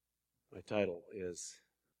My title is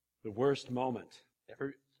The Worst Moment.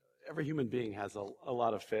 Every human being has a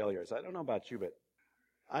lot of failures. I don't know about you, but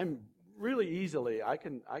I'm really easily, I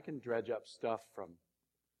can dredge up stuff from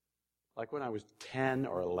like when I was 10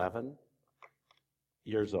 or 11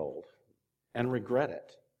 years old and regret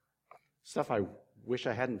it. Stuff I wish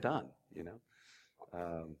I hadn't done, you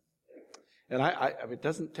know. And I it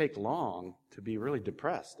doesn't take long to be really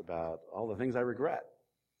depressed about all the things I regret.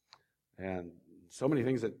 And so many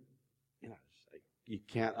things that, you know, you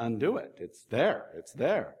can't undo it. It's there. It's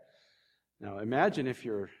there. Now imagine if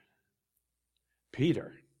you're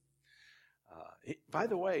Peter. By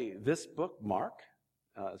the way, this book, Mark,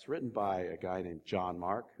 is written by a guy named John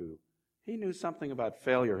Mark, who he knew something about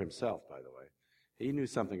failure himself, by the way. He knew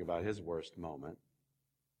something about his worst moment.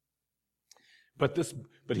 But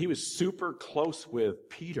he was super close with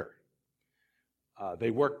Peter.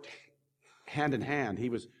 They worked hand in hand. He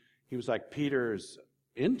was like Peter's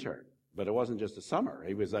intern, but it wasn't just a summer.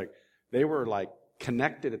 They were like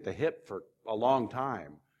connected at the hip for a long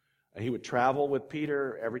time. He would travel with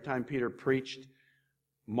Peter. Every time Peter preached,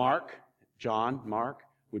 Mark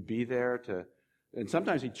would be there and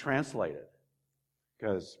sometimes he'd translate it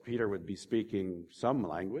because Peter would be speaking some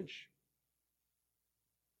language.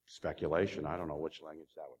 Speculation, I don't know which language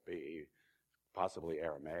that would be, possibly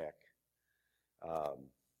Aramaic.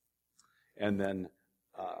 And then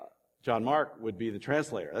John Mark would be the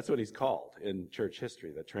translator. That's what he's called in church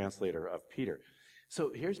history, the translator of Peter.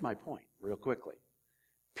 So here's my point, real quickly.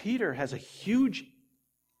 Peter has a huge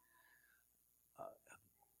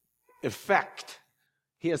effect.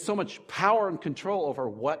 He has so much power and control over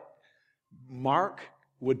what Mark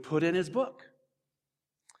would put in his book.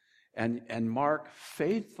 And Mark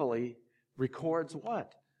faithfully records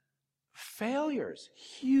what? Failures,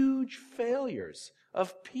 huge failures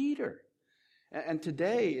of Peter. And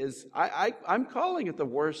today is, I'm calling it the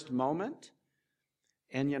worst moment.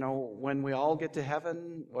 And, you know, when we all get to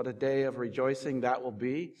heaven, what a day of rejoicing that will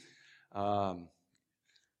be.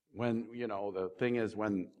 When, you know, the thing is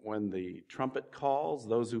when the trumpet calls,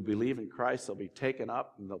 those who believe in Christ will be taken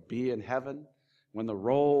up and they'll be in heaven. When the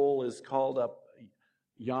roll is called up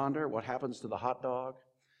yonder, what happens to the hot dog?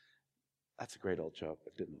 That's a great old joke,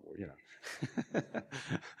 but didn't, you know.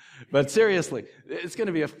 But seriously, it's going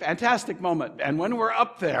to be a fantastic moment. And when we're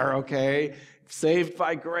up there, okay, saved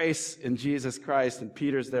by grace in Jesus Christ, and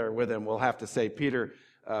Peter's there with him, we'll have to say, Peter,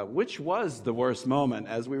 which was the worst moment?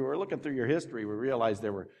 As we were looking through your history, we realized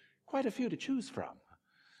there were quite a few to choose from.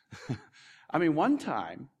 I mean, one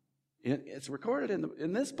time, it's recorded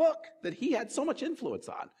in this book that he had so much influence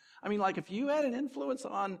on. I mean, like if you had an influence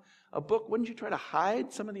on a book, wouldn't you try to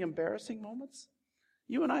hide some of the embarrassing moments?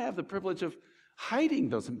 You and I have the privilege of hiding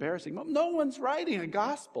those embarrassing moments. No one's writing a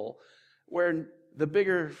gospel where the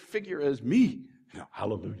bigger figure is me. No,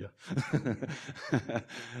 hallelujah.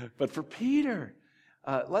 But for Peter,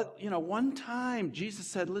 one time Jesus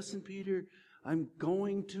said, listen, Peter, I'm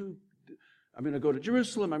going to go to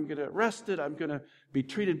Jerusalem. I'm going to get arrested. I'm going to be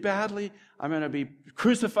treated badly. I'm going to be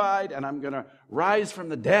crucified, and I'm going to rise from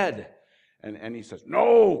the dead. And he says,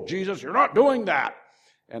 no, Jesus, you're not doing that.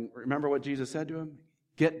 And remember what Jesus said to him?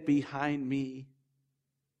 Get behind me,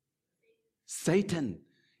 Satan.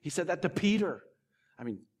 He said that to Peter. I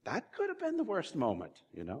mean, that could have been the worst moment,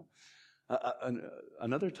 you know.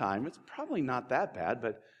 Another time, it's probably not that bad,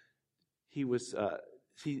 but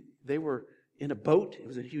they were in a boat. It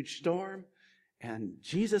was a huge storm. And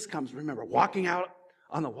Jesus comes, remember, walking out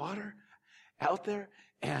on the water out there.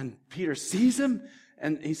 And Peter sees him.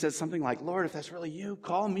 And he says something like, Lord, if that's really you,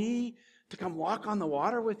 call me to come walk on the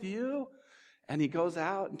water with you. And he goes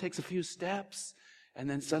out and takes a few steps. And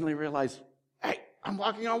then suddenly realizes, hey, I'm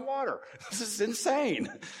walking on water. This is insane.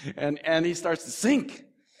 And he starts to sink.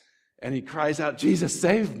 And he cries out, Jesus,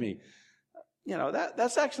 save me. You know,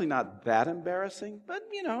 that's actually not that embarrassing. But,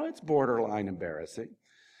 you know, it's borderline embarrassing.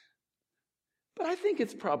 But I think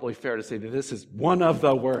it's probably fair to say that this is one of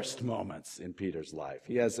the worst moments in Peter's life.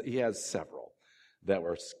 He has several that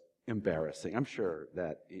were embarrassing. I'm sure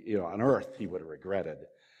that, you know, on earth he would have regretted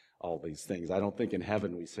all these things. I don't think in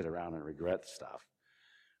heaven we sit around and regret stuff.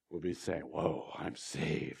 We'll be saying, whoa, I'm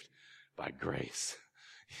saved by grace.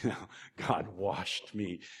 You know, God washed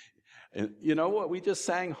me. And you know what? We just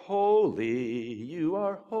sang, holy, you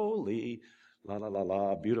are holy. La, la, la,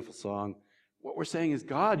 la, beautiful song. What we're saying is,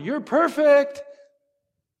 God, you're perfect.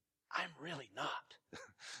 I'm really not.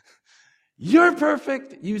 You're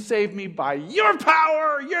perfect. You saved me by your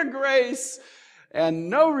power, your grace, and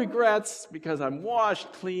no regrets because I'm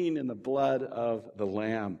washed clean in the blood of the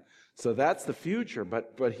Lamb. So that's the future.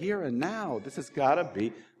 But here and now, this has got to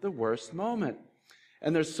be the worst moment.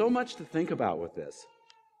 And there's so much to think about with this.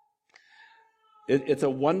 It's a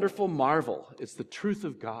wonderful marvel. It's the truth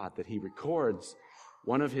of God that he records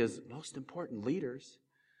one of his most important leaders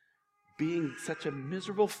being such a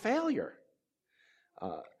miserable failure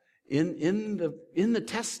in the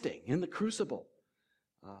testing, in the crucible.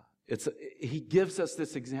 He gives us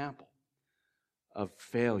this example of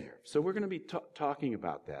failure. So we're going to be talking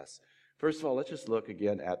about this. First of all, let's just look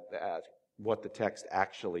again at what the text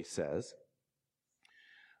actually says.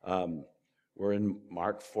 We're in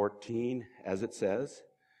Mark 14, as it says,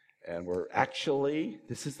 and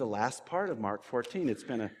this is the last part of Mark 14. It's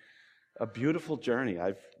been a beautiful journey.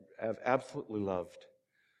 I've absolutely loved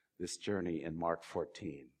this journey in Mark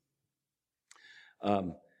 14.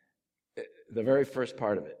 The very first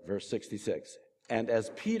part of it, verse 66. And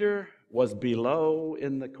as Peter was below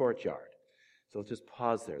in the courtyard. So let's just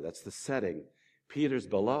pause there. That's the setting. Peter's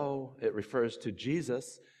below. It refers to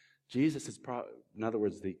Jesus. Jesus is, in other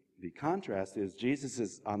words, the contrast is Jesus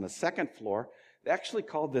is on the second floor. They actually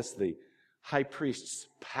called this the high priest's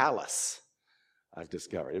palace, I've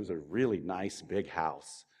discovered. It was a really nice big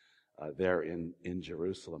house there in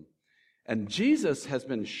Jerusalem. And Jesus has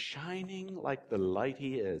been shining like the light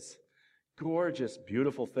he is. Gorgeous,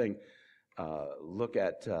 beautiful thing. Look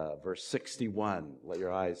at verse 61. Let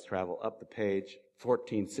your eyes travel up the page.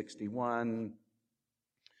 1461.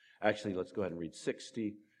 Actually, let's go ahead and read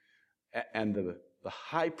 60. And the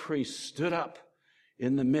high priest stood up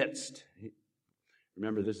in the midst.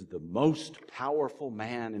 Remember, this is the most powerful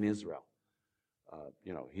man in Israel.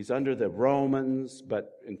 He's under the Romans,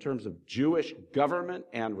 but in terms of Jewish government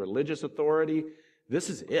and religious authority, this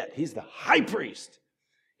is it. He's the high priest.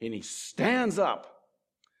 And he stands up.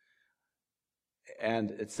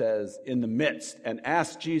 And it says, in the midst, and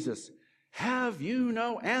asks Jesus, have you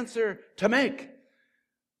no answer to make?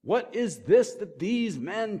 What is this that these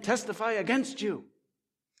men testify against you?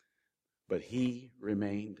 But he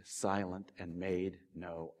remained silent and made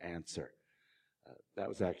no answer. That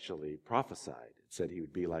was actually prophesied. It said he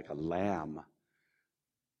would be like a lamb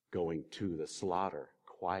going to the slaughter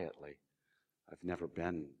quietly. I've never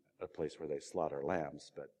been a place where they slaughter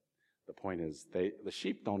lambs, but the point is the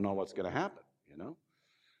sheep don't know what's going to happen,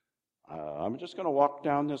 I'm just going to walk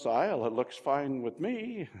down this aisle. It looks fine with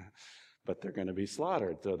me. But they're going to be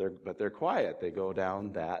slaughtered. But they're quiet. They go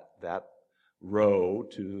down that row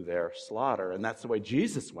to their slaughter. And that's the way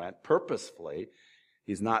Jesus went, purposefully.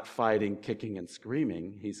 He's not fighting, kicking, and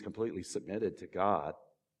screaming. He's completely submitted to God.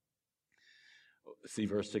 See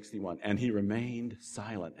verse 61. And he remained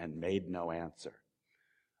silent and made no answer.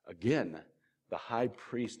 Again, the high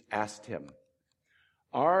priest asked him,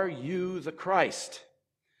 are you the Christ?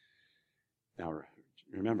 Now,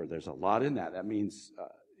 remember, there's a lot in that. That means,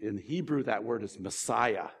 in Hebrew, that word is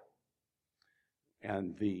Messiah.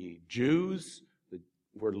 And the Jews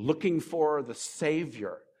were looking for the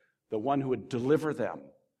Savior, the one who would deliver them,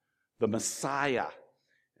 the Messiah.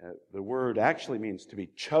 The word actually means to be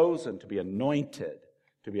chosen, to be anointed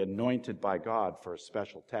by God for a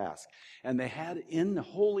special task. And they had in the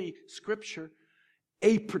Holy Scripture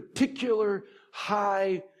a particular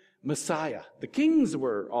high Messiah. The kings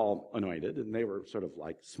were all anointed, and they were sort of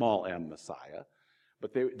like small m Messiah.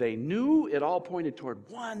 But they knew it all pointed toward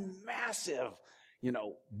one massive,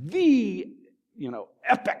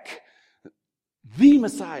 epic, the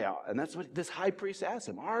Messiah. And that's what this high priest asked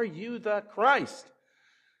him. Are you the Christ,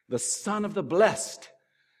 the Son of the Blessed?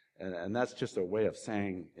 And that's just a way of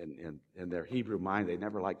saying, in their Hebrew mind, they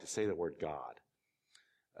never like to say the word God.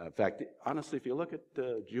 In fact, honestly, if you look at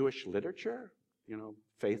the Jewish literature,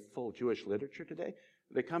 faithful Jewish literature today,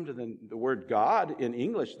 they come to the word God in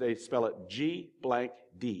English, they spell it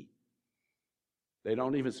G-blank-D. They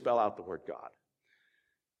don't even spell out the word God.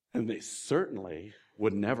 And they certainly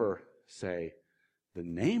would never say the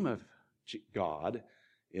name of God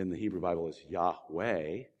in the Hebrew Bible is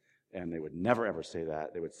Yahweh, and they would never ever say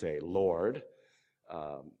that. They would say Lord,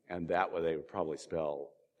 and that way they would probably spell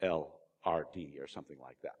L-R-D or something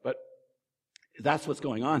like that. But that's what's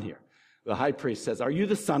going on here. The high priest says, are you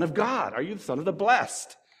the Son of God? Are you the Son of the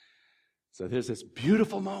Blessed? So there's this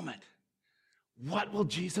beautiful moment. What will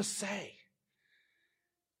Jesus say?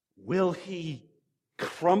 Will he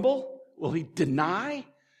crumble? Will he deny?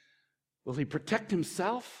 Will he protect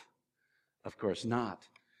himself? Of course not.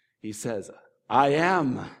 He says, I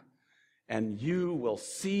am, and you will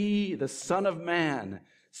see the Son of Man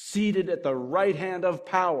seated at the right hand of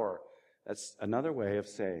power. That's another way of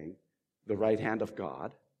saying the right hand of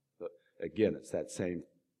God. Again, it's that same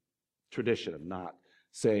tradition of not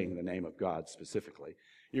saying the name of God specifically.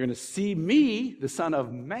 You're going to see me, the Son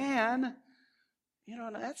of Man.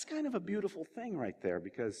 And that's kind of a beautiful thing right there,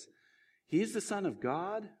 because he's the Son of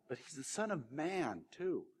God, but he's the Son of Man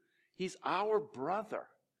too. He's our brother.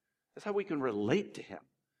 That's how we can relate to him.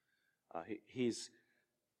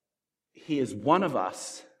 He is one of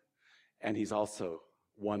us, and he's also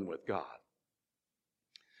one with God.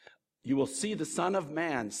 You will see the Son of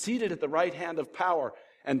Man seated at the right hand of power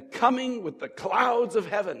and coming with the clouds of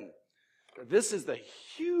heaven. This is the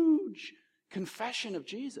huge confession of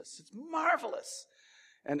Jesus. It's marvelous.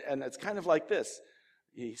 And it's kind of like this.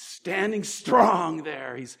 He's standing strong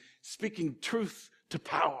there. He's speaking truth to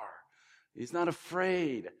power. He's not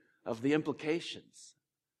afraid of the implications.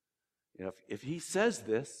 If he says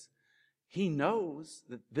this, he knows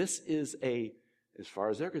that this is as far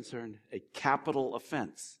as they're concerned, a capital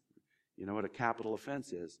offense. You know what a capital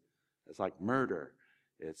offense is? It's like murder.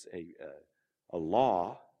 It's a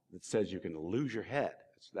law that says you can lose your head.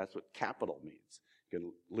 That's what capital means. You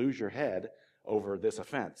can lose your head over this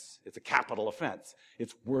offense. It's a capital offense.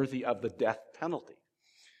 It's worthy of the death penalty.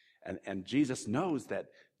 And Jesus knows that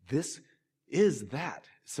this is that.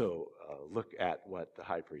 So look at what the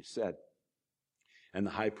high priest said. And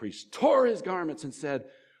the high priest tore his garments and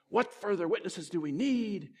said, "What further witnesses do we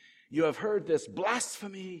need? You have heard this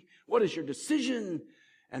blasphemy. What is your decision?"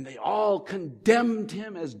 And they all condemned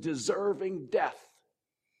him as deserving death.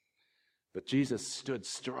 But Jesus stood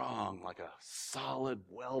strong like a solid,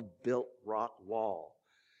 well-built rock wall.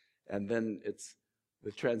 And then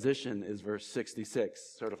the transition is verse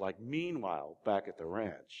 66, sort of like, meanwhile, back at the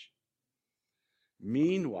ranch.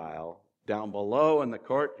 Meanwhile, down below in the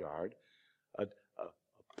courtyard, a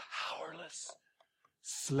powerless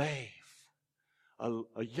slave,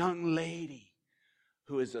 a young lady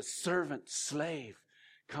who is a servant slave,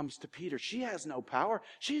 comes to Peter. She has no power.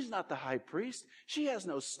 She's not the high priest. She has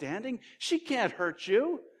no standing. She can't hurt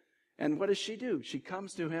you. And what does she do? She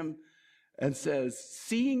comes to him and says,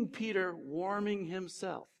 seeing Peter warming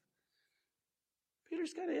himself.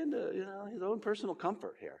 Peter's kind of into, his own personal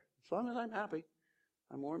comfort here. As long as I'm happy,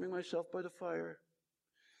 I'm warming myself by the fire.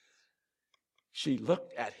 She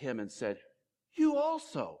looked at him and said, "You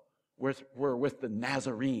also were with the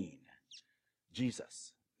Nazarene."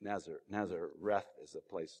 Jesus. Nazareth is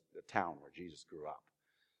the town where Jesus grew up.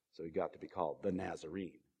 So he got to be called the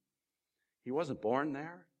Nazarene. He wasn't born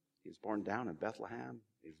there. He was born down in Bethlehem.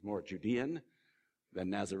 He was more Judean than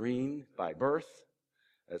Nazarene by birth.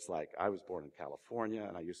 It's like I was born in California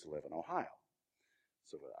and I used to live in Ohio.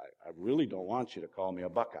 So I really don't want you to call me a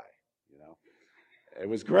Buckeye, It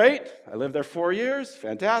was great. I lived there 4 years.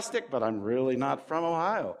 Fantastic. But I'm really not from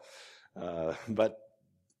Ohio. But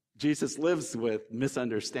Jesus lives with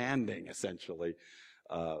misunderstanding, essentially.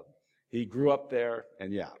 He grew up there,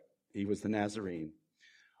 and he was the Nazarene.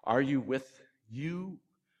 Are you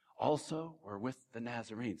also, or with the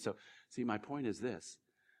Nazarene? So, see, my point is this.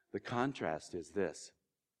 The contrast is this.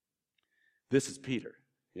 This is Peter.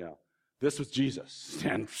 This was Jesus,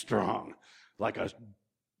 stand strong, like a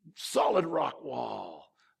solid rock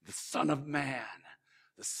wall, the Son of Man,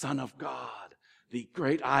 the Son of God, the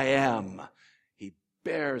great I am. He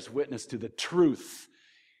bears witness to the truth.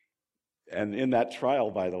 And in that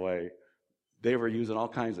trial, by the way, they were using all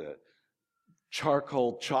kinds of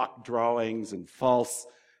charcoal chalk drawings and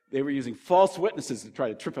they were using false witnesses to try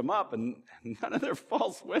to trip him up, and none of their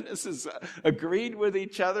false witnesses agreed with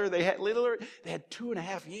each other. They had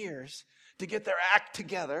 2.5 years to get their act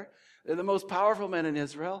together. They're the most powerful men in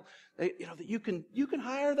Israel. You can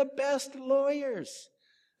hire the best lawyers.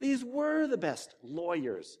 These were the best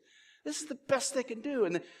lawyers. This is the best they can do.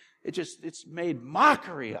 And it's made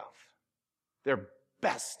mockery of their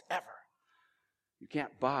best ever. You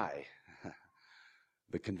can't buy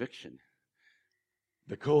the conviction.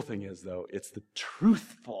 The cool thing is, though, it's the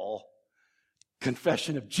truthful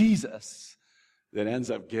confession of Jesus that ends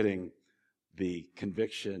up getting the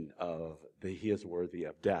conviction of he is worthy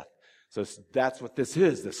of death. So that's what this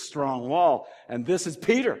is, this strong wall. And this is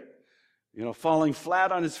Peter, falling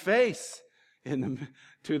flat on his face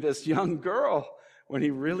to this young girl when he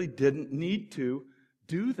really didn't need to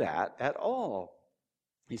do that at all.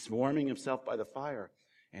 He's warming himself by the fire,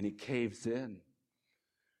 and he caves in.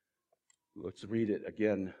 Let's read it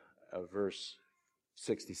again, verse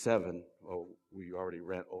 67. Oh, we already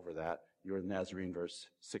ran over that. You're in Nazarene, verse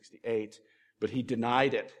 68. But he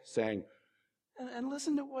denied it, saying, and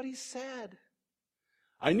listen to what he said.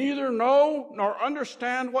 "I neither know nor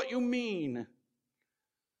understand what you mean."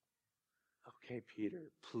 Okay,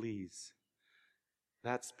 Peter, please.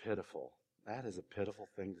 That's pitiful. That is a pitiful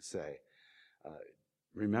thing to say.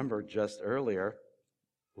 Remember just earlier,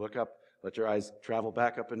 look up, let your eyes travel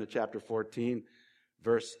back up into chapter 14,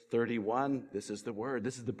 verse 31. This is the word.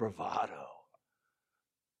 This is the bravado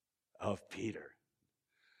of Peter.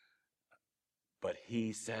 But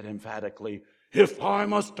he said emphatically, If I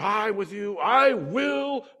must die with you, I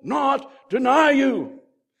will not deny you.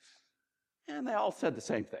 And they all said the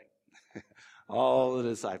same thing. All the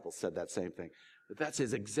disciples said that same thing. But that's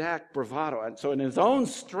his exact bravado. And so in his own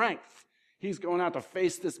strength, he's going out to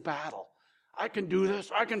face this battle. I can do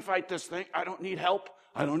this. I can fight this thing. I don't need help.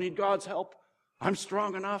 I don't need God's help. I'm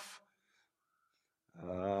strong enough.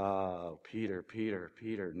 Oh, Peter,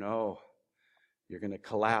 no. You're going to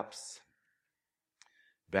collapse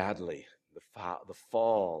badly. The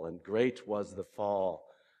fall, and great was the fall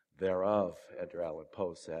thereof, Edgar Allan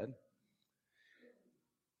Poe said.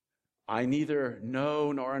 I neither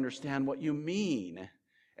know nor understand what you mean.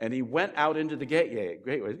 And he went out into the gateway.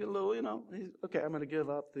 He's a little, okay, I'm going to give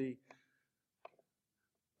up the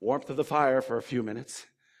warmth of the fire for a few minutes.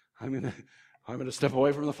 I'm going to step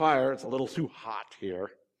away from the fire. It's a little too hot here. A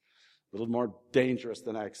little more dangerous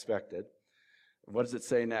than I expected. What does it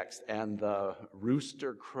say next? And the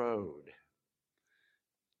rooster crowed.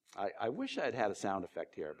 I wish I'd had a sound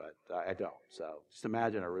effect here, but I don't. So just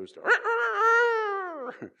imagine a rooster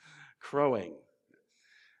crowing.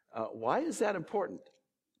 Why is that important?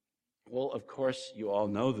 Well, of course, you all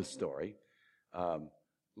know the story.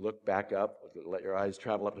 Look back up, let your eyes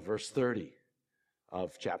travel up to verse 30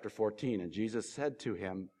 of chapter 14. And Jesus said to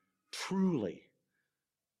him, truly,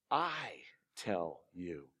 I tell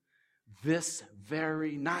you, this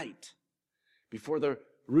very night, before the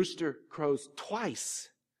rooster crows twice,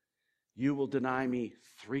 you will deny me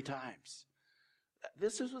 3 times.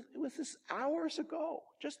 This was this hours ago,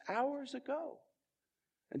 just hours ago.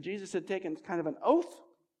 And Jesus had taken kind of an oath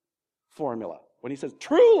formula when he says,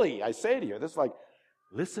 truly, I say to you. This is like,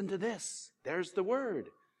 listen to this. There's the word.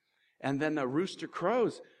 And then the rooster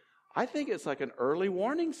crows. I think it's like an early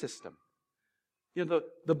warning system.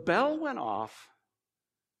 The bell went off.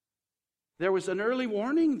 There was an early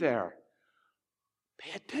warning there.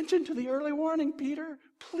 Pay attention to the early warning, Peter.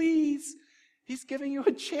 Please. He's giving you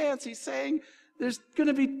a chance. He's saying there's going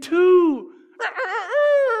to be 2.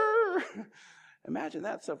 Imagine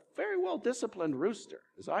that's a very well-disciplined rooster.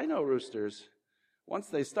 As I know roosters, once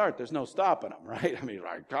they start, there's no stopping them, right? I mean,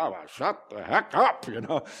 like, come on, shut the heck up,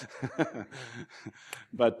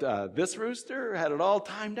 But this rooster had it all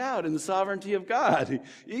timed out in the sovereignty of God.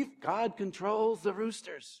 God controls the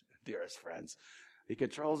roosters, dearest friends. He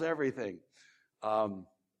controls everything.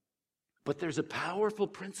 But there's a powerful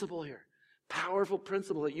principle here. Powerful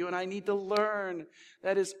principle that you and I need to learn.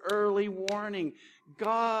 That is early warning.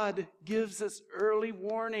 God gives us early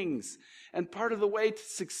warnings. And part of the way to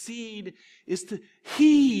succeed is to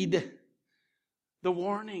heed the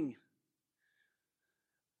warning.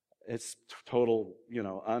 It's total,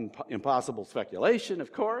 impossible speculation,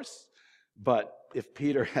 of course. But if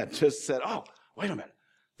Peter had just said, oh, wait a minute,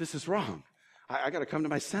 this is wrong. I got to come to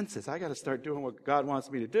my senses. I got to start doing what God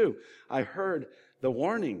wants me to do. I heard the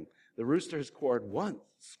warning. The rooster has crowed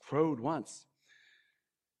once.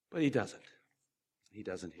 But he doesn't. He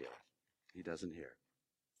doesn't hear. He doesn't hear.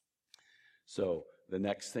 So the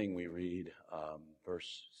next thing we read,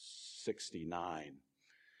 verse 69.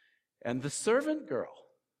 And the servant girl,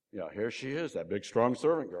 here she is, that big, strong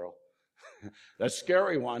servant girl. That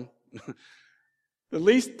scary one. The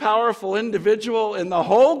least powerful individual in the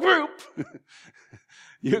whole group.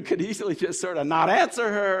 You could easily just sort of not answer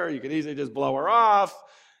her. You could easily just blow her off.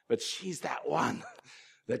 But she's that one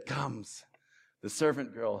that comes. The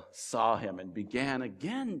servant girl saw him and began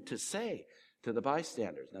again to say to the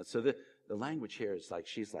bystanders. Now, so the language here is like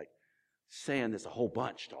she's like saying this a whole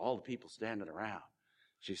bunch to all the people standing around.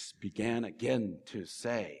 She began again to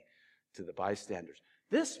say to the bystanders,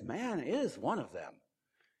 this man is one of them.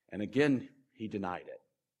 And again, he denied it.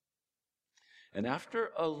 And after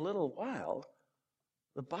a little while,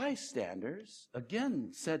 the bystanders again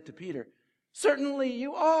said to Peter, certainly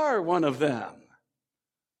you are one of them,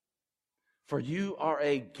 for you are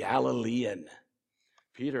a Galilean.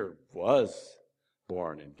 Peter was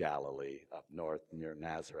born in Galilee, up north near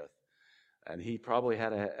Nazareth, and he probably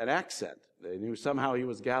had an accent. They knew somehow he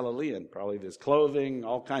was Galilean, probably his clothing,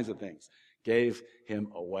 all kinds of things gave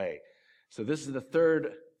him away. So this is the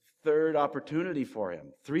third opportunity for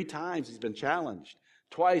him. 3 times he's been challenged.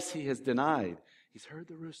 Twice he has denied. He's heard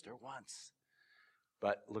the rooster once.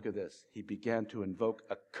 But look at this. He began to invoke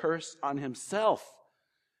a curse on himself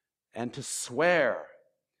and to swear.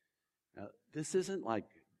 Now, this isn't like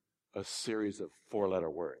a series of 4-letter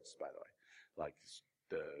words, by the way. Like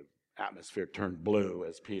the atmosphere turned blue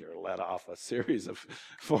as Peter let off a series of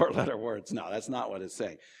 4-letter words. No, that's not what it's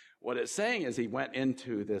saying. What it's saying is he went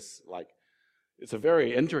into this, it's a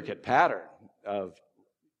very intricate pattern of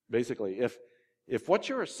basically, if what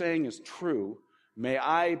you're saying is true, may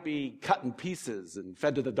I be cut in pieces and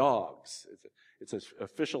fed to the dogs. It's an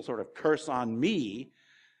official sort of curse on me.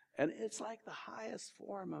 And it's like the highest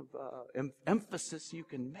form of emphasis you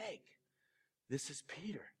can make. This is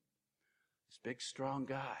Peter, this big, strong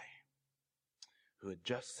guy who had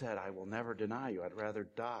just said, I will never deny you. I'd rather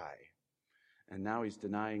die. And now he's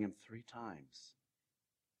denying him 3 times.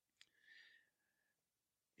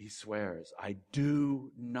 He swears, I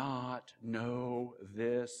do not know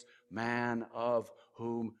this man of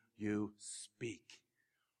whom you speak.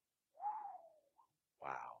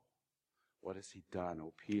 Wow. What has he done?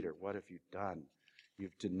 Oh, Peter, what have you done?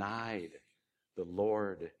 You've denied the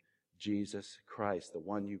Lord Jesus Christ, the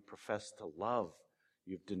one you profess to love.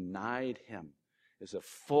 You've denied him. It's a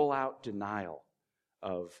full-out denial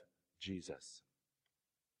of Jesus.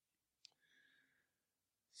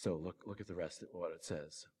 So look at the rest of what it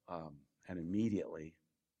says. And immediately,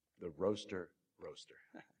 the rooster.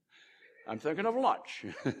 I'm thinking of lunch.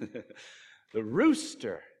 The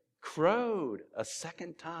rooster crowed a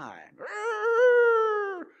second time.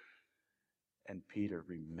 And Peter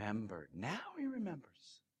remembered. Now he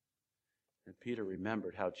remembers. And Peter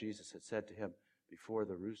remembered how Jesus had said to him, before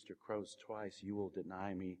the rooster crows twice, you will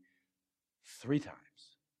deny me 3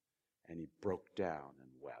 times. And he broke down and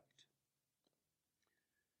wept.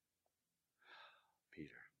 Peter.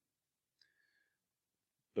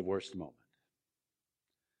 The worst moment.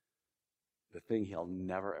 The thing he'll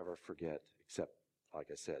never, ever forget, except, like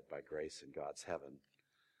I said, by grace in God's heaven.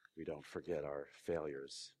 We don't forget our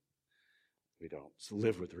failures. We don't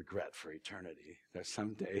live with regret for eternity. There's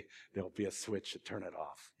someday there'll be a switch to turn it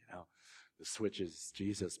off. The switch is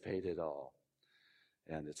Jesus paid it all.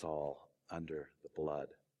 And it's all under the blood.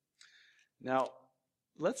 Now,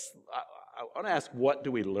 I want to ask, what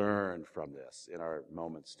do we learn from this in our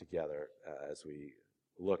moments together as we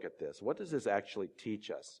look at this? What does this actually teach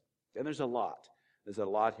us? And there's a lot. There's a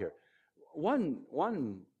lot here.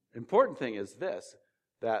 One important thing is this,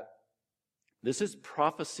 that this is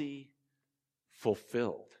prophecy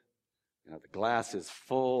fulfilled. The glass is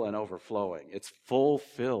full and overflowing. It's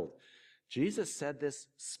fulfilled. Jesus said this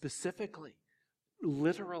specifically,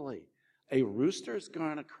 literally. A rooster's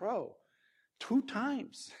going to crow 2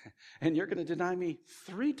 times, and you're going to deny me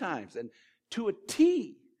 3 times. And to a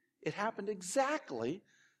T, it happened exactly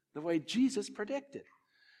the way Jesus predicted.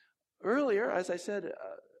 Earlier, as I said,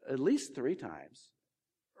 at least 3 times.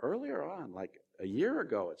 Earlier on, like a year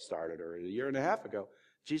ago it started, or a year and a half ago,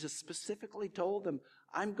 Jesus specifically told them,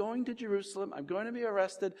 I'm going to Jerusalem, I'm going to be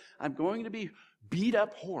arrested, I'm going to be beat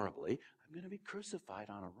up horribly, I'm going to be crucified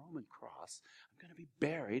on a Roman cross, I'm going to be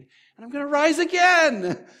buried, and I'm going to rise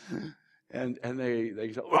again. And they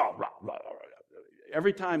say,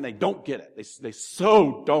 every time they don't get it. They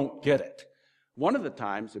so don't get it. One of the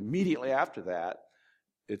times, immediately after that,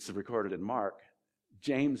 it's recorded in Mark,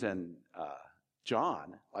 James and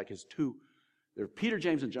John, like his 2, Peter,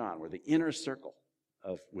 James, and John were the inner circle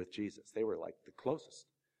with Jesus. They were like the closest.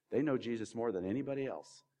 They know Jesus more than anybody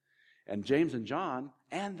else. And James and John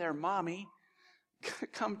and their mommy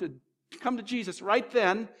come to Jesus right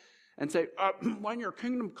then and say, when your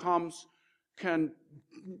kingdom comes, can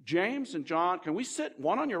James and John, can we sit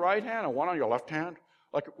one on your right hand and one on your left hand?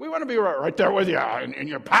 Like, we want to be right there with you in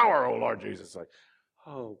your power, oh Lord Jesus. Like,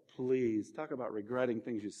 oh, please, talk about regretting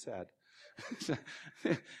things you said.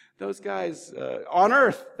 Those guys on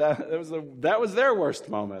earth, that was their worst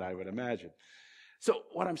moment, I would imagine. So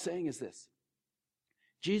what I'm saying is this.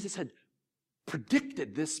 Jesus had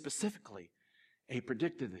predicted this specifically. He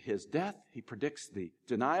predicted his death. He predicts the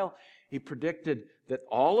denial. He predicted that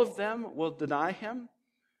all of them will deny him.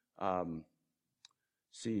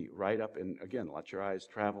 See, right up, and again, let your eyes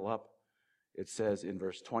travel up. It says in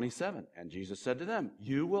verse 27, and Jesus said to them,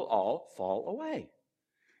 you will all fall away.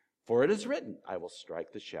 For it is written, I will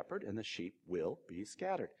strike the shepherd, and the sheep will be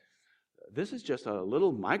scattered. This is just a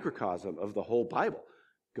little microcosm of the whole Bible.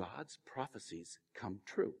 God's prophecies come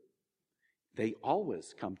true. They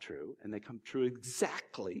always come true, and they come true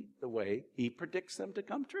exactly the way he predicts them to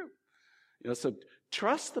come true. So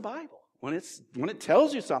trust the Bible. When it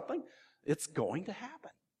tells you something, it's going to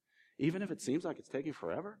happen. Even if it seems like it's taking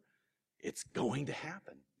forever, it's going to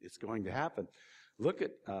happen. It's going to happen. Look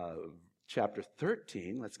at chapter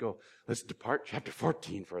 13. Let's depart chapter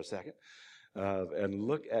 14 for a second and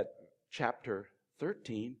look at chapter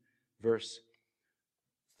 13, verse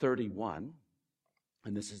 31.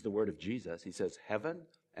 And this is the word of Jesus. He says, heaven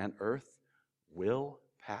and earth will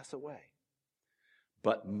pass away,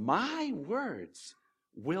 but my words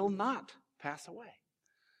will not pass away.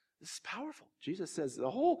 This is powerful. Jesus says the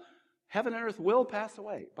whole heaven and earth will pass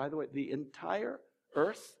away. By the way, the entire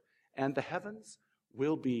earth and the heavens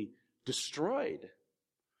will be destroyed.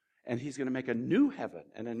 And he's going to make a new heaven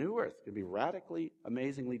and a new earth. It's going to be radically,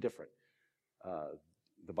 amazingly different.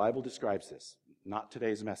 The Bible describes this. Not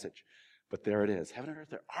today's message, but there it is. Heaven and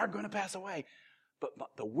earth are going to pass away, but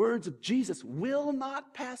the words of Jesus will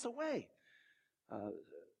not pass away.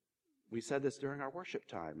 We said this during our worship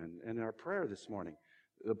time and in our prayer this morning.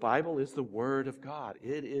 The Bible is the Word of God.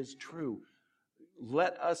 It is true.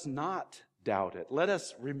 Let us not doubt it. Let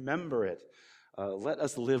us remember it. Let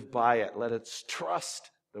us live by it. Let us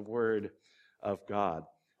trust the Word of God.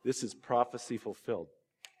 This is prophecy fulfilled.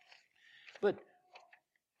 But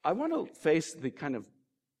I want to face the kind of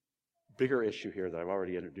bigger issue here that I've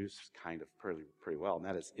already introduced kind of pretty well, and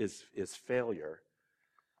that is failure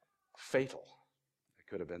fatal? It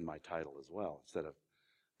could have been my title as well, instead of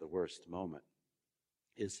the worst moment.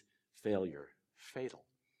 Is failure fatal?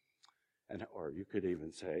 Or you could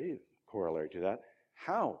even say, corollary to that,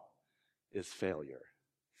 how is failure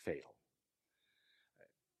fatal?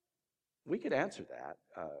 We could answer that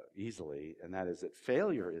easily, and that is that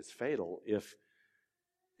failure is fatal if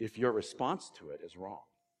your response to it is wrong.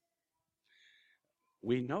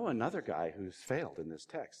 We know another guy who's failed in this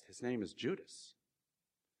text. His name is Judas.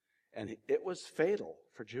 And it was fatal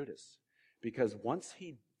for Judas, because once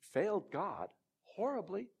he failed God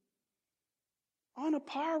horribly, on a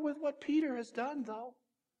par with what Peter has done, though,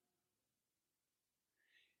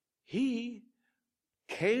 he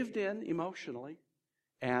caved in emotionally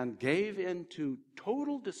and gave in to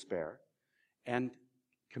total despair and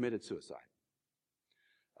committed suicide.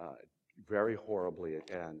 Very horribly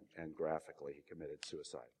and graphically, he committed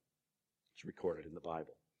suicide. It's recorded in the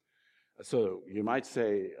Bible. So you might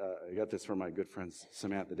say, I got this from my good friend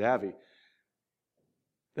Samantha Davy,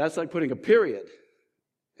 that's like putting a period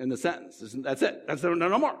in the sentence. That's it. That's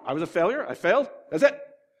no more. I was a failure. I failed. That's it.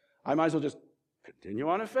 I might as well just continue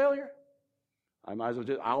on a failure. I might as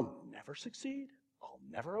well I'll never succeed. I'll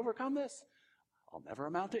never overcome this. I'll never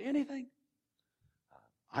amount to anything.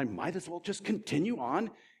 I might as well just continue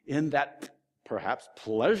on in that perhaps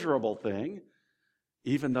pleasurable thing,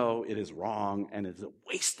 even though it is wrong and it's a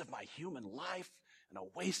waste of my human life and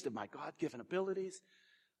a waste of my God-given abilities.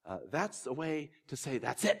 That's a way to say,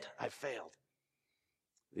 that's it, I failed.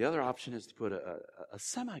 The other option is to put a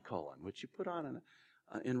semicolon, which you put on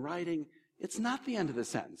in writing. It's not the end of the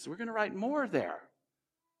sentence. We're going to write more there.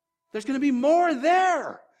 There's going to be more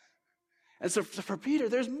there. And so for Peter,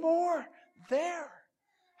 there's more there.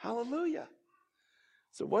 Hallelujah.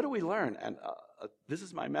 So what do we learn? And this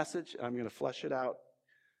is my message. I'm going to flesh it out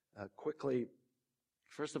quickly.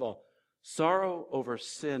 First of all, sorrow over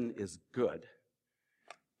sin is good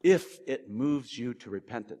if it moves you to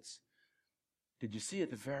repentance. Did you see at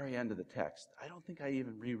the very end of the text? I don't think I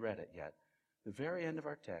even reread it yet. The very end of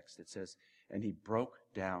our text, it says, and he broke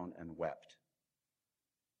down and wept.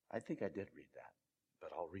 I think I did read that, but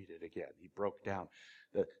I'll read it again. He broke down.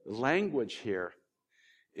 The language here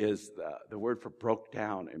is the word for broke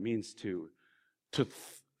down. It means to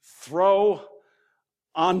throw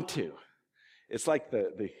onto. It's like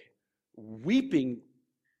the weeping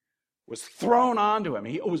was thrown onto him.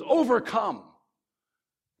 He was overcome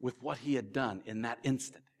with what he had done in that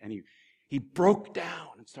instant. And he broke down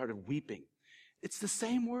and started weeping. It's the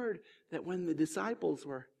same word that when the disciples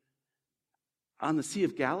were on the Sea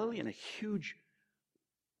of Galilee and a huge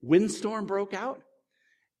windstorm broke out,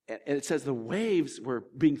 and it says the waves were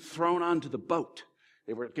being thrown onto the boat.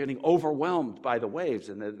 They were getting overwhelmed by the waves,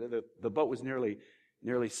 and the boat was nearly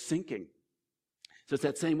sinking. So it's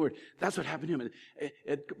that same word. That's what happened to him.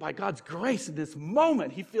 And by God's grace, in this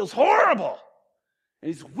moment, he feels horrible.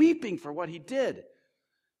 And he's weeping for what he did.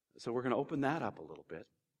 So we're going to open that up a little bit.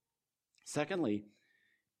 Secondly,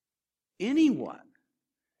 anyone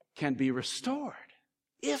can be restored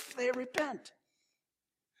if they repent.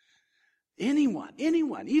 Anyone,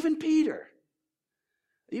 even Peter,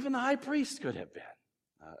 even the high priest could have been,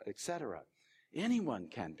 etc. Anyone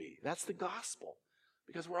can be. That's the gospel,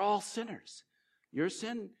 because we're all sinners. Your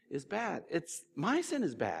sin is bad. My sin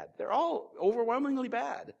is bad. They're all overwhelmingly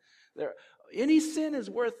bad. Any sin is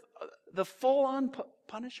worth the full-on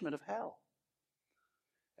punishment of hell.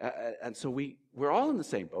 And so we're all in the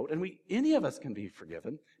same boat, and any of us can be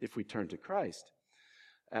forgiven if we turn to Christ.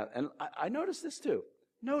 And I noticed this too.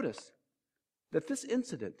 Notice that this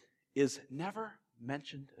incident is never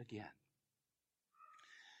mentioned again.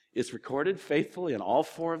 It's recorded faithfully in all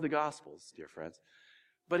 4 of the Gospels, dear friends,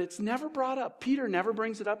 but it's never brought up. Peter never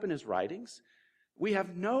brings it up in his writings. We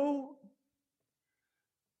have no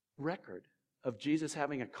record of Jesus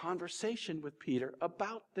having a conversation with Peter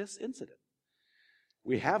about this incident.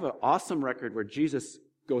 We have an awesome record where Jesus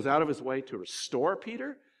goes out of his way to restore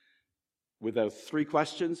Peter with those 3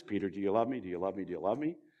 questions. Peter, do you love me? Do you love me? Do you love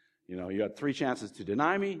me? You had 3 chances to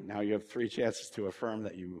deny me. Now you have 3 chances to affirm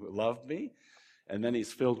that you love me. And then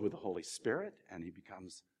he's filled with the Holy Spirit, and he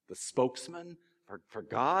becomes the spokesman for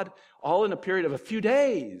God, all in a period of a few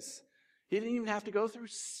days. He didn't even have to go through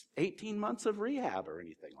 18 months of rehab or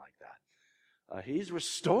anything like that. He's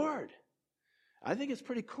restored. I think it's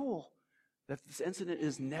pretty cool that this incident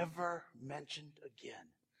is never mentioned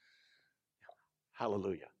again.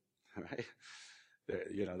 Hallelujah. Right?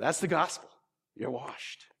 That's the gospel. You're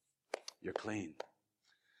washed. You're clean.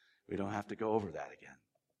 We don't have to go over that again.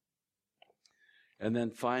 And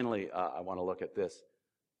then finally, I want to look at this.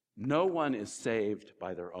 No one is saved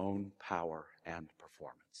by their own power and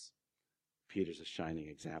performance. Peter's a shining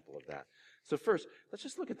example of that. So first, let's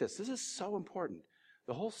just look at this. This is so important.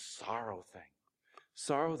 The whole sorrow thing.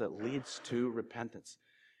 Sorrow that leads to repentance.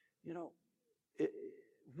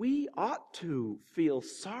 We ought to feel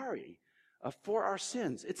sorry for our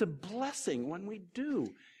sins. It's a blessing when we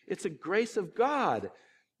do. It's a grace of God.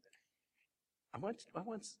 I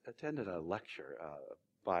once attended a lecture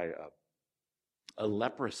by a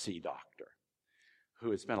leprosy doctor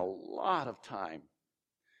who had spent a lot of time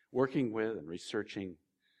working with and researching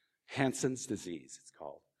Hansen's disease, it's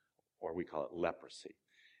called, or we call it leprosy.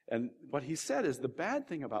 And what he said is the bad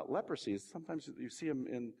thing about leprosy is sometimes you see them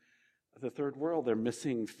in the third world, they're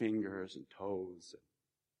missing fingers and toes and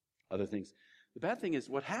other things. The bad thing is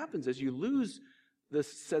what happens is you lose the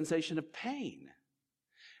sensation of pain.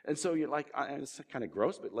 And so you're like, it's kind of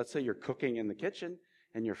gross, but let's say you're cooking in the kitchen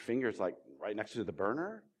and your finger's like right next to the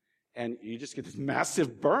burner and you just get this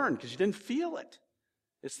massive burn because you didn't feel it.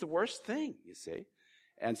 It's the worst thing, you see.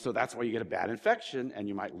 And so that's why you get a bad infection and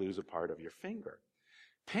you might lose a part of your finger.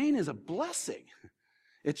 Pain is a blessing.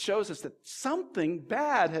 It shows us that something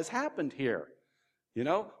bad has happened here.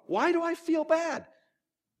 Why do I feel bad?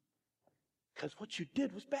 Because what you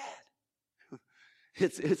did was bad.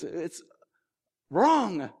 It's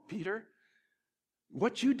wrong, Peter.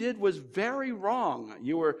 What you did was very wrong.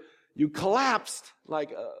 You collapsed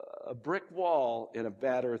like a brick wall in a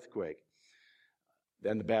bad earthquake.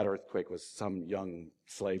 Then the bad earthquake was some young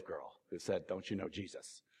slave girl who said, "Don't you know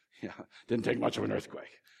Jesus?" Didn't take much of an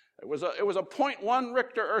earthquake. It was a 0.1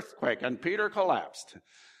 Richter earthquake, and Peter collapsed.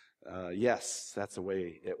 Yes, that's the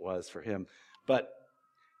way it was for him. But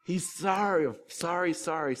he's sorry.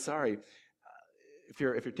 If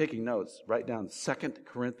you're taking notes, write down 2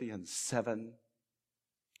 Corinthians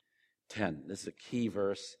 7:10. This is a key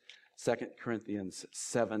verse. 2 Corinthians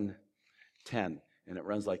 7:10, and it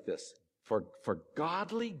runs like this: For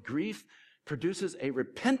godly grief produces a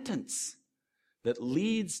repentance that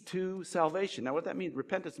leads to salvation. Now, what that means,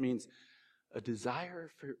 repentance means a desire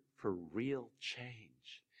for real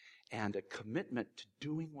change and a commitment to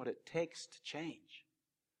doing what it takes to change.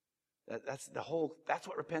 That's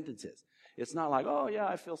what repentance is. It's not like, oh yeah,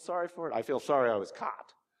 I feel sorry for it. I feel sorry I was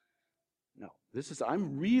caught. No,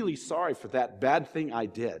 I'm really sorry for that bad thing I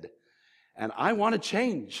did. And I want to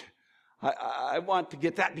change. I want to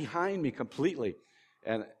get that behind me completely.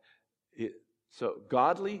 So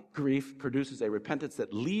godly grief produces a repentance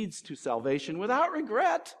that leads to salvation without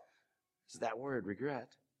regret. Is that word,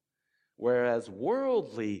 regret? Whereas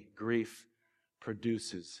worldly grief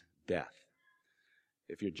produces death.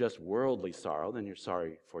 If you're just worldly sorrow, then you're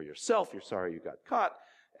sorry for yourself. You're sorry you got caught.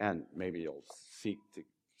 And maybe you'll seek to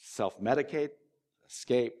self-medicate,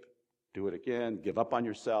 escape, do it again, give up on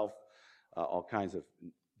yourself, all kinds of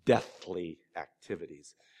deathly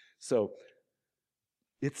activities. So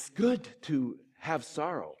it's good to have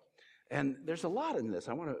sorrow. And there's a lot in this.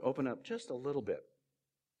 I want to open up just a little bit.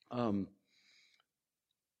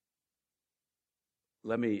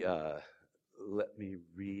 Let me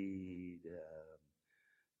read.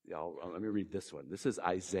 Let me read this one. This is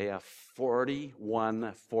Isaiah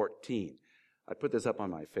 41:14. I put this up on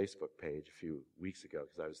my Facebook page a few weeks ago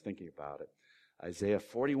because I was thinking about it. Isaiah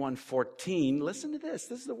 41:14. Listen to this.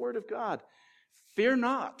 This is the word of God. Fear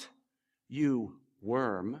not, you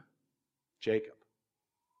worm, Jacob,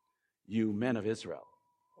 you men of Israel.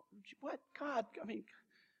 What? God,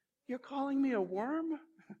 you're calling me a worm?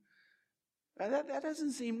 That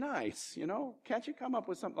doesn't seem nice, Can't you come up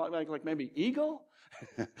with something like maybe eagle?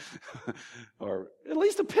 Or at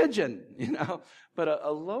least a pigeon, But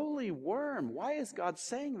a lowly worm. Why is God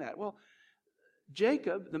saying that? Well,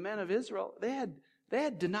 Jacob, the men of Israel, they had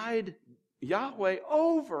denied Yahweh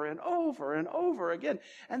over and over and over again,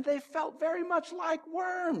 and they felt very much like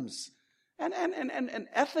worms. And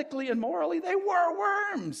ethically and morally, they were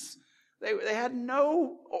worms. They had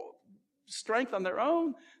no strength on their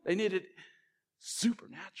own. They needed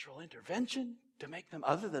supernatural intervention to make them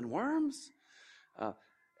other than worms.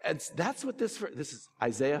 And that's what this is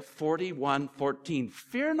Isaiah 41:14.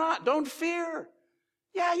 Fear not, don't fear.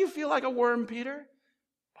 Yeah, you feel like a worm, Peter.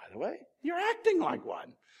 By the way, you're acting like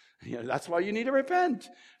one. That's why you need to repent.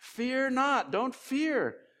 Fear not, don't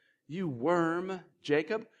fear. You worm,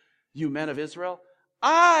 Jacob, you men of Israel.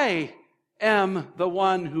 I am the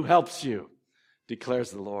one who helps you,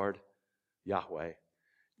 declares the Lord Yahweh.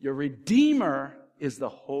 Your Redeemer is the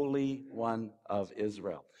Holy One of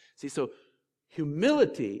Israel. See, so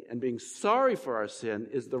humility and being sorry for our sin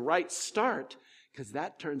is the right start, because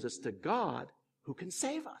that turns us to God, who can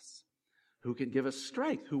save us, who can give us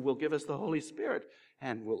strength, who will give us the Holy Spirit,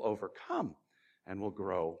 and will overcome and will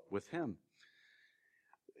grow with him.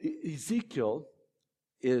 Ezekiel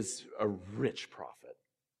is a rich prophet.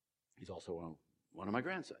 He's also one of my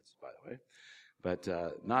grandsons, by the way, but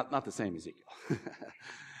not the same Ezekiel.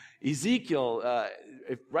 Ezekiel,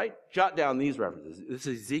 jot down these references. This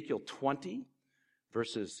is Ezekiel 20,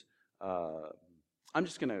 verses, I'm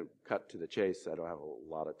just going to cut to the chase. I don't have a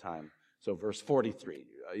lot of time. So verse 43,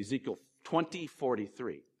 Ezekiel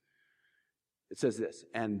 20:43. It says this,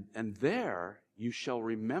 and there you shall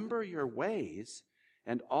remember your ways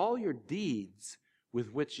and all your deeds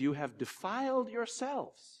with which you have defiled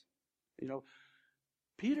yourselves.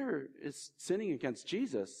 Peter is sinning against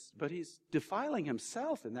Jesus, but he's defiling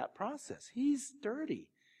himself in that process. He's dirty.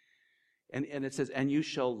 And it says, and you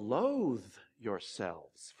shall loathe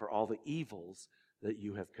yourselves for all the evils that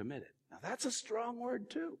you have committed. Now that's a strong word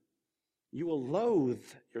too. You will loathe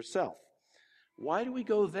yourself. Why do we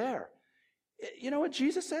go there? You know what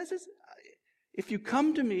Jesus says is, if you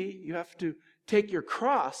come to me, you have to take your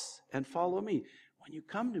cross and follow me. When you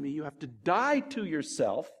come to me, you have to die to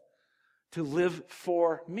yourself to live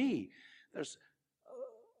for me.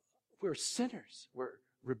 We're sinners.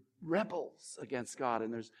 We're rebels against God,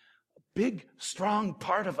 and there's a big, strong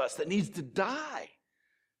part of us that needs to die.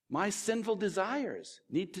 My sinful desires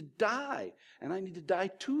need to die, and I need to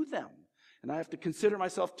die to them. And I have to consider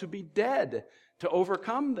myself to be dead to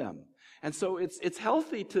overcome them. And so it's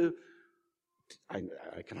healthy to, I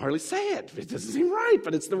can hardly say it. It doesn't seem right,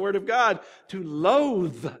 but it's the Word of God, to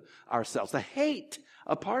loathe ourselves, to hate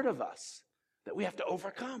a part of us that we have to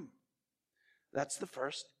overcome. That's the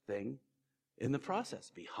first thing in the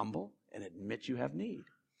process. Be humble and admit you have need.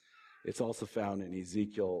 It's also found in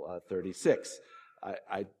Ezekiel 36.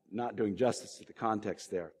 I'm not doing justice to the context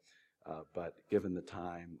there, but given the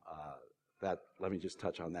time, let me just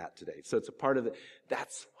touch on that today. So it's a part of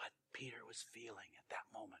that's what Peter was feeling at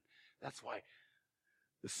that moment. That's why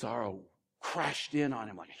the sorrow crashed in on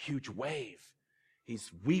him like a huge wave. He's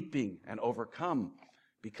weeping and overcome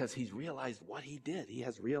because he's realized what he did. He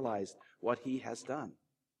has realized what he has done.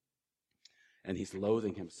 And he's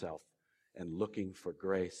loathing himself and looking for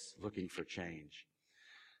grace, looking for change.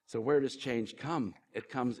 So where does change come? It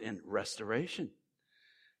comes in restoration.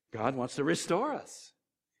 God wants to restore us.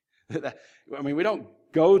 We don't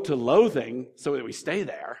go to loathing so that we stay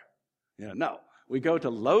there. No, we go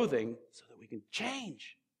to loathing so that we can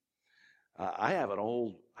change. I have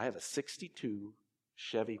a 62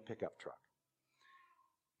 Chevy pickup truck.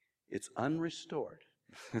 It's unrestored.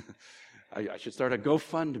 I should start a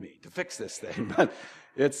GoFundMe to fix this thing, but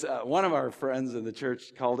it's one of our friends in the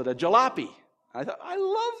church called it a jalopy. I thought, I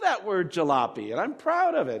love that word jalopy, and I'm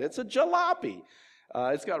proud of it. It's a jalopy.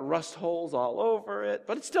 It's got rust holes all over it,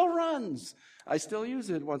 but it still runs. I still use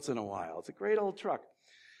it once in a while. It's a great old truck.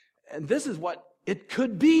 And this is what it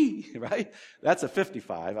could be, right? That's a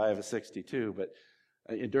 55. I have a 62. But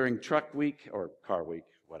during truck week or car week,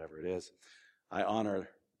 whatever it is, I honor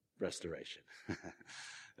restoration.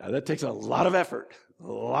 Now, that takes a lot of effort, a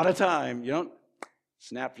lot of time. You don't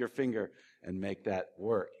snap your finger and make that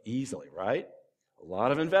work easily, right? A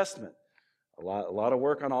lot of investment, a lot of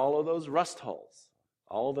work on all of those rust holes.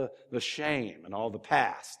 All the shame and all the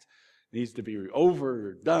past needs to be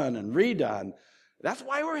overdone and redone. That's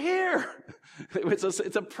why we're here.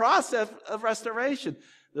 It's a process of restoration.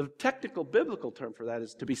 The technical biblical term for that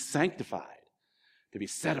is to be sanctified, to be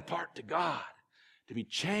set apart to God, to be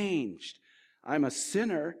changed. I'm a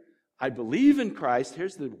sinner. I believe in Christ.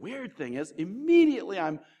 Here's the weird thing is, immediately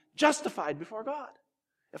I'm justified before God.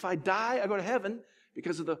 If I die, I go to heaven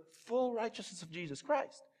because of the full righteousness of Jesus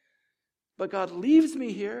Christ. But God leaves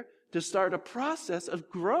me here to start a process of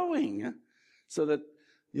growing so that,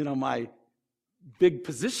 my big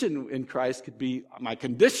position in Christ could be, my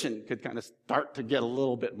condition could kind of start to get a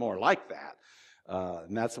little bit more like that.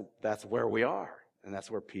 And that's where we are. And that's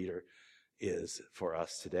where Peter is for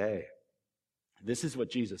us today. This is what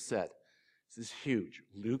Jesus said. This is huge.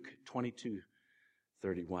 Luke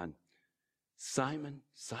 22:31. Simon,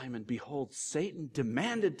 Simon, behold, Satan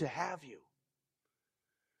demanded to have you.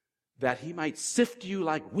 that he might sift you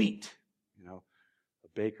like wheat. A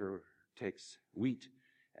baker takes wheat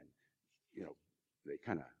and, they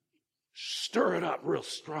kind of stir it up real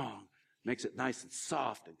strong, makes it nice and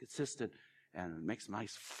soft and consistent, and makes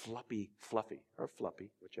nice fluffy,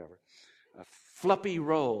 whichever. Fluffy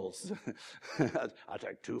rolls. I'll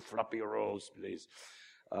take 2 fluffy rolls, please.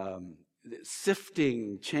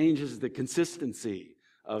 Sifting changes the consistency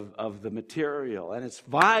of the material, and it's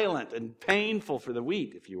violent and painful for the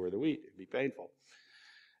wheat. If you were the wheat, it'd be painful.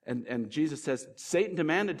 And Jesus says, Satan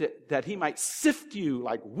demanded that he might sift you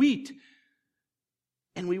like wheat.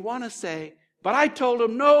 And we want to say, but I told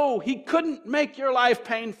him, no, he couldn't make your life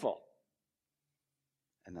painful.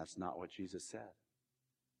 And that's not what Jesus said.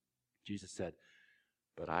 Jesus said,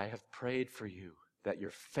 but I have prayed for you that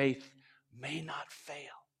your faith may not fail.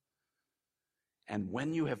 And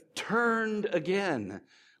when you have turned again,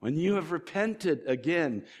 when you have repented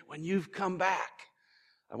again, when you've come back,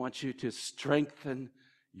 I want you to strengthen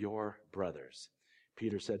your brothers.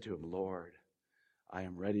 Peter said to him, Lord, I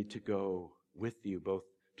am ready to go with you both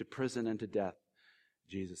to prison and to death.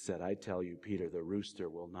 Jesus said, I tell you, Peter, the rooster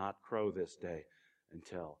will not crow this day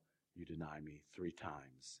until you deny me 3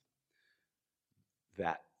 times.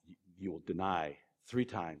 That you will deny 3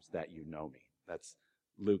 times that you know me. That's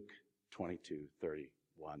Luke 22:31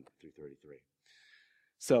 through 33.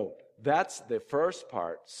 So that's the first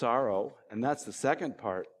part, sorrow, and that's the second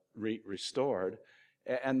part, restored.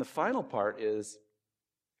 And the final part is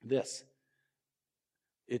this.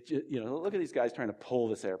 Look at these guys trying to pull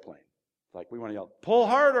this airplane. Like we want to yell, pull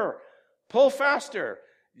harder, pull faster.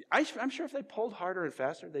 I'm sure if they pulled harder and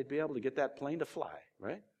faster, they'd be able to get that plane to fly,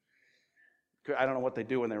 right? I don't know what they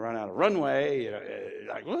do when they run out of runway.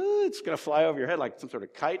 Like, well, it's going to fly over your head like some sort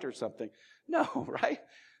of kite or something. No, right?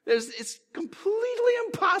 It's completely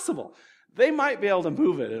impossible. They might be able to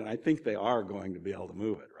move it, and I think they are going to be able to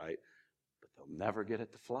move it, right? But they'll never get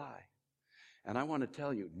it to fly. And I want to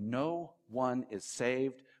tell you, no one is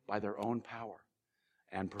saved by their own power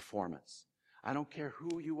and performance. I don't care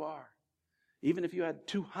who you are. Even if you had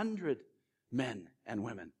 200 men and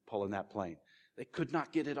women pulling that plane, they could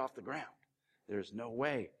not get it off the ground. There's no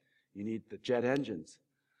way. You need the jet engines.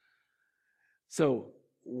 So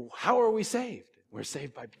how are we saved? We're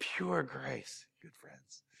saved by pure grace, good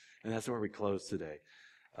friends. And that's where we close today.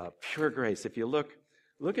 Pure grace. If you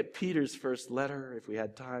look at Peter's first letter. If we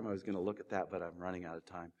had time, I was going to look at that, but I'm running out of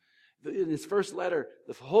time. In his first letter,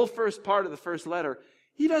 the whole first part of the first letter,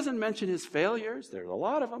 he doesn't mention his failures. There's a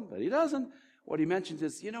lot of them, but he doesn't. What he mentions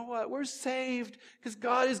is, you know what? We're saved because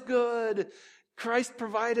God is good. Christ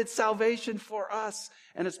provided salvation for us,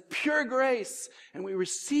 and it's pure grace, and we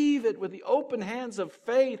receive it with the open hands of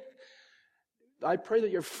faith. I pray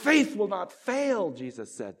that your faith will not fail,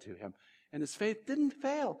 Jesus said to him. And his faith didn't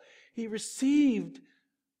fail. He received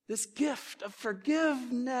this gift of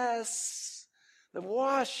forgiveness, the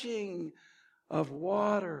washing of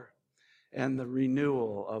water, and the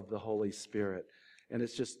renewal of the Holy Spirit. And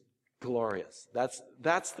it's just glorious.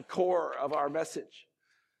 That's the core of our message.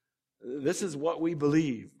 This is what we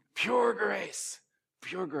believe. Pure grace.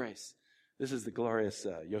 Pure grace. This is the glorious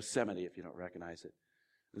Yosemite, if you don't recognize it.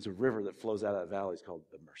 There's a river that flows out of that valley. It's called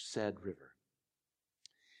the Merced River.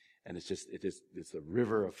 And it's a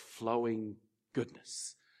river of flowing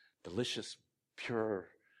goodness. Delicious, pure,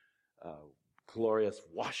 glorious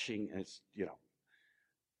washing. And it's,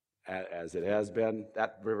 as it has been,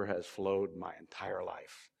 that river has flowed my entire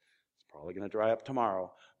life. It's probably going to dry up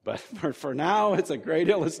tomorrow. But for now, it's a great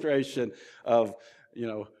illustration of,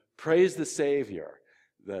 praise the Savior.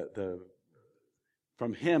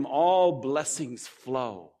 From him, all blessings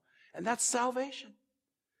flow. And that's salvation.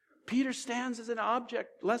 Peter stands as an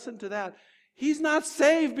object lesson to that. He's not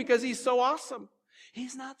saved because he's so awesome.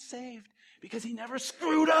 He's not saved because he never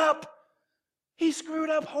screwed up. He screwed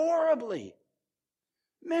up horribly.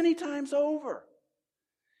 Many times over.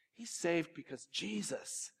 He's saved because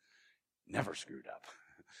Jesus never screwed up.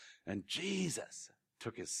 And Jesus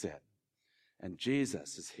took his sin. And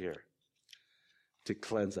Jesus is here to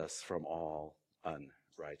cleanse us from all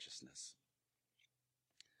unrighteousness.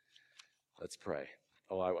 Let's pray.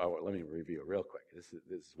 Let me review real quick. This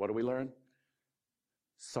is what do we learn?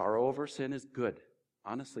 Sorrow over sin is good.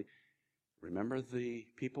 Honestly, remember the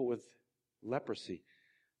people with leprosy.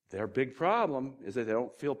 Their big problem is that they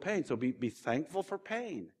don't feel pain. So be thankful for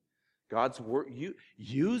pain. God's word,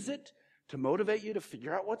 use it to motivate you to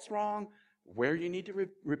figure out what's wrong, where you need to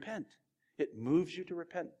repent. It moves you to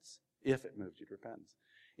repentance, if it moves you to repentance.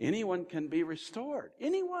 Anyone can be restored.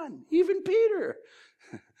 Anyone, even Peter.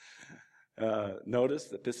 Notice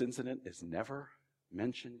that this incident is never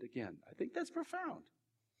mentioned again. I think that's profound.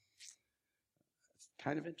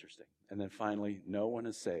 Kind of interesting. And then finally, no one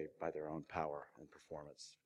is saved by their own power and performance.